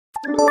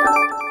So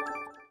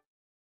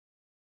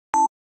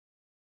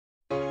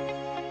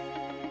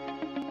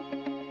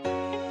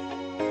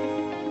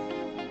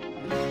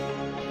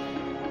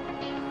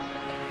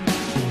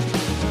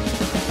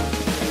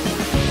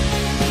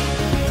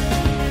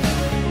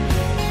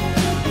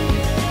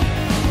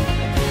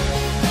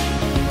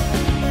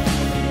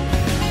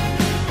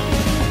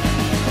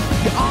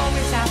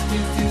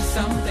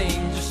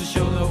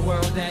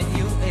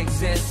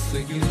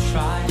you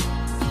try,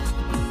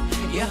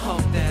 you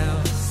hope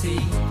they'll see.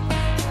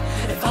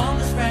 If on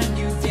this brand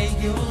new day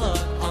you look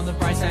on the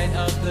bright side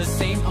of the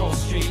same old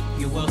street,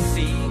 you will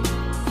see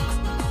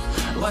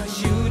what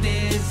you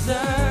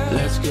deserve.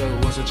 Let's go，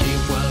 我说情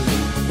话里，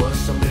我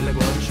送你来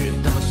过去，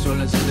他们说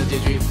了真的结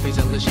局非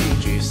常的戏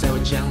剧，塞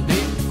文墙壁，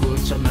鼓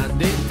唱马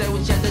蹄，在无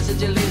暇的世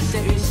界里，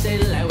谁与谁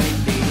来为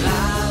敌？啦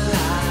啦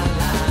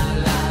啦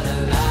啦啦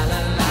啦啦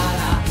啦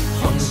啦，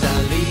黄沙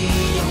里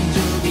用朱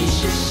笔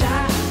写下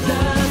了。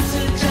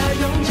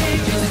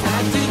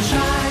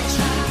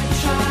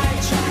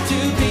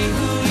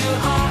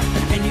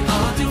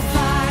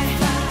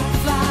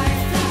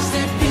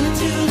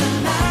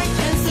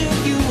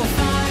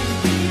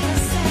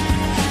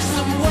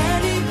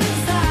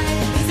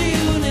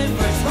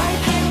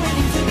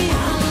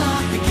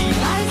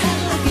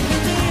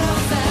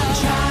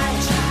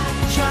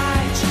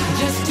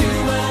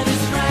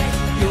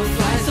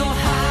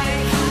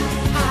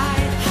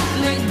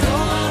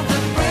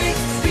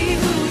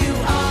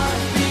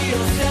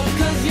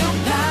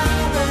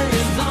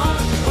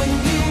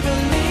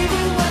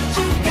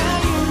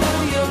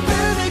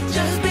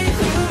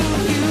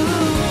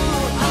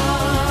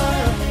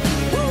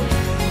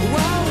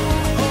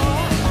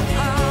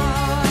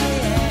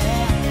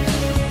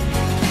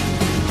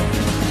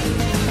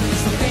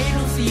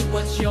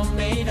You're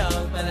made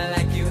of, but I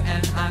like you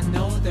and I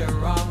know they're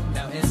wrong.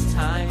 Now it's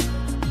time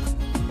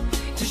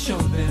to show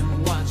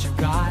them what you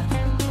got.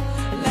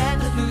 Let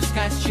the blue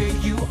skies cheer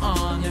you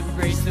on.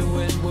 Embrace the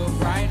wind, we'll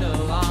ride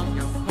along.